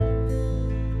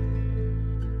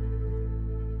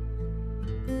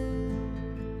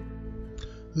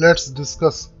Let's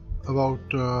discuss about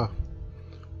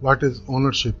what is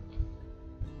ownership.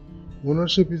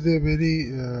 Ownership is a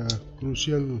very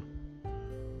crucial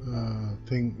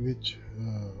thing which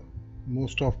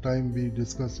most of time we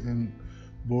discuss in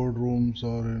boardrooms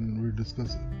or we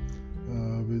discuss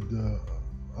with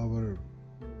our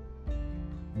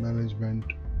management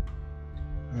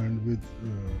and with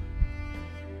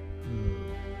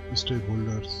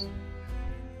stakeholders.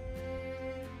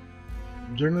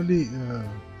 Generally,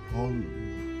 all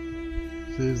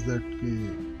says that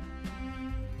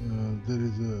there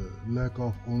is a lack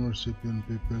of ownership in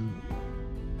people,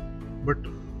 but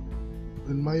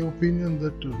in my opinion,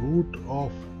 that root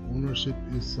of ownership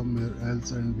is somewhere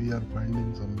else, and we are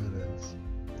finding somewhere else.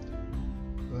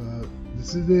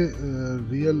 This is a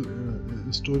real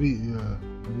story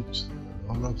which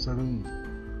all of a sudden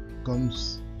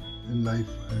comes in life,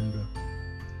 and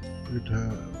it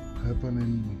happened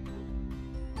in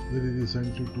very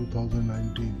recently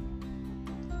 2019.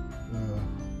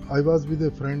 I was with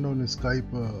a friend on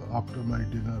Skype after my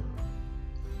dinner.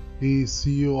 He is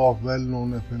CEO of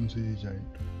well-known FMCG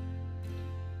giant.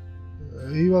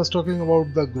 He was talking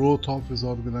about the growth of his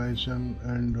organization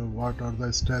and what are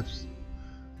the steps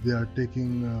they are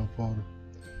taking for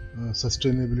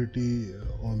sustainability,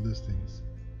 all these things.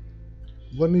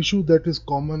 One issue that is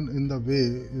common in the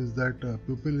way is that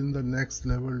people in the next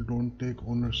level don't take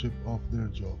ownership of their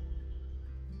job.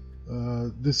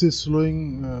 This is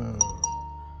slowing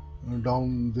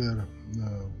down their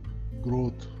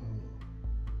growth.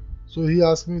 So he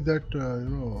asked me that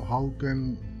how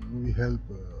can we help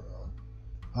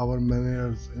our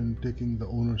managers in taking the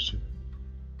ownership.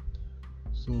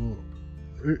 So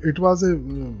it was a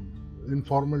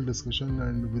informal discussion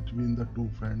and between the two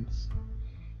friends.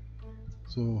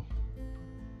 So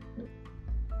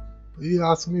he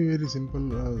asked me very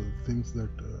simple things that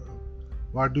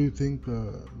what do you think?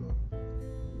 So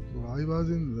I was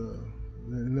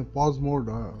in a pause mode.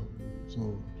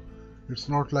 So it's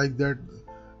not like that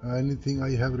anything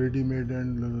I have ready made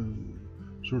and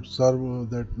should serve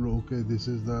that okay, this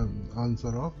is the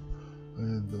answer of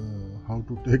how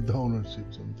to take the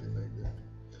ownership, something like that.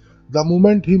 The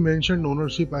moment he mentioned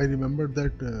ownership, I remembered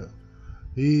that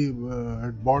he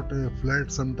had bought a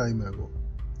flat some time ago.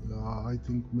 I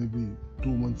think maybe 2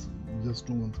 months, just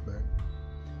 2 months back.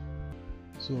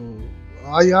 So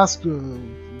I asked a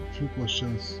few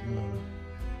questions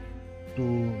to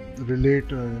relate,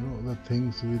 the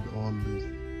things with all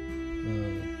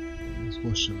these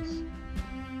questions.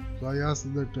 So I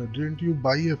asked that, didn't you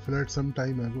buy a flat some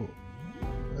time ago?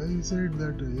 He said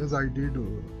that yes, I did.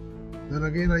 Then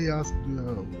again I asked,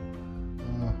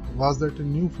 was that a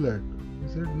new flat? He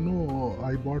said no,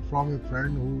 I bought from a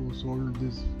friend who sold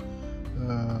this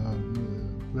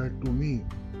flat to me.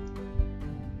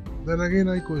 Then again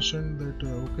I questioned that,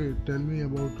 okay, tell me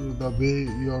about the way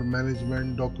your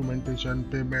management, documentation,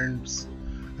 payments,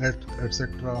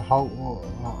 etc. How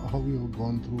you have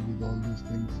gone through with all these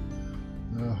things.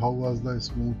 How was the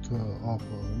smooth of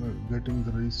getting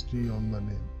the registry on the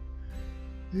name?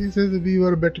 He says we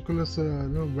were meticulous,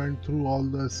 went through all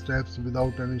the steps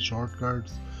without any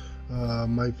shortcuts.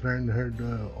 My friend had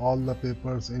all the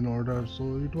papers in order,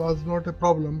 so it was not a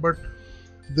problem. But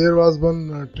there was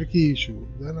one tricky issue.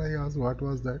 Then I asked what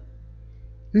was that.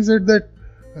 He said that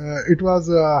it was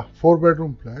a 4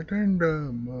 bedroom flat, and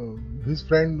his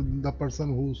friend, the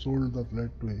person who sold the flat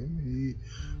to him, he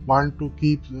wanted to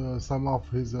keep some of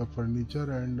his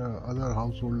furniture and other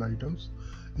household items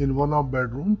in one of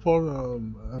bedroom for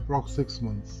approx 6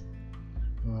 months.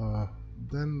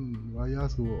 Then I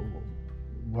asked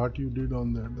what you did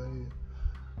on that.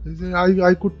 He said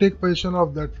I could take possession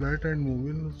of that flat and move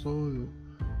in. So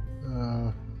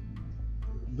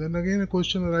then again a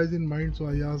question arises in mind. So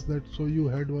I asked that, so you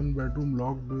had one bedroom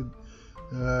locked with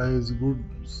his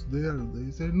goods there?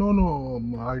 He said no,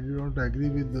 I did not agree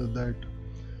with that.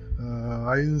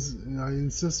 I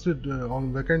insisted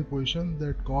on vacant position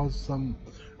that caused some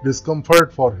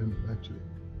discomfort for him actually.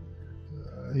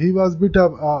 He was a bit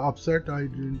upset. I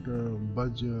didn't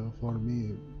budge for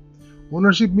me.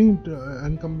 Ownership means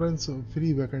encumbrance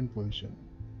free vacant position.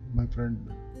 My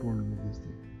friend told me this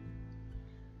thing.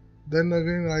 Then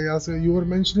again I asked, you were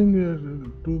mentioning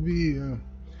to be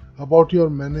about your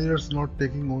managers not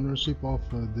taking ownership of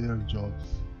their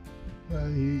jobs.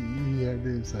 He had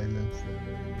a silence.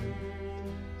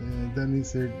 Then he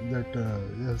said that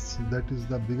yes, that is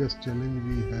the biggest challenge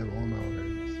we have on our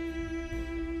hands.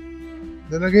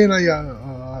 Then again I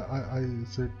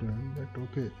said to him that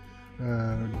okay,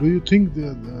 do you think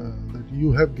that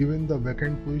you have given the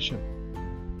vacant position?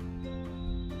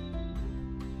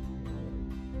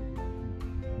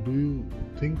 Do you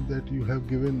think that you have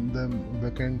given them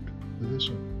vacant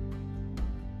position?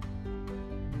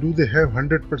 Do they have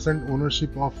 100%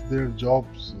 ownership of their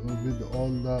jobs with all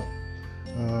the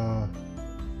uh,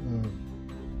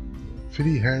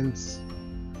 free hands,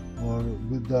 or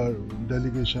with the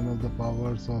delegation of the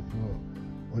powers of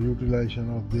or utilization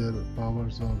of their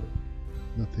powers or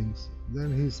the things?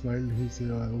 Then he smiled. He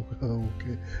said,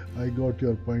 "Okay, I got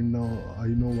your point now. I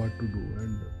know what to do."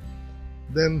 And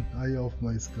then I off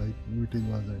my Skype. Meeting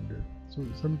was ended. So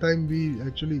sometimes we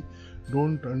actually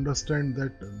don't understand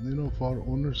that, for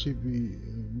ownership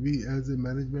we as a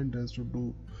management has to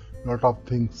do lot of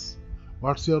things.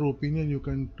 What's your opinion? You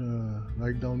can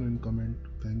write down in comment.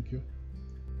 Thank you.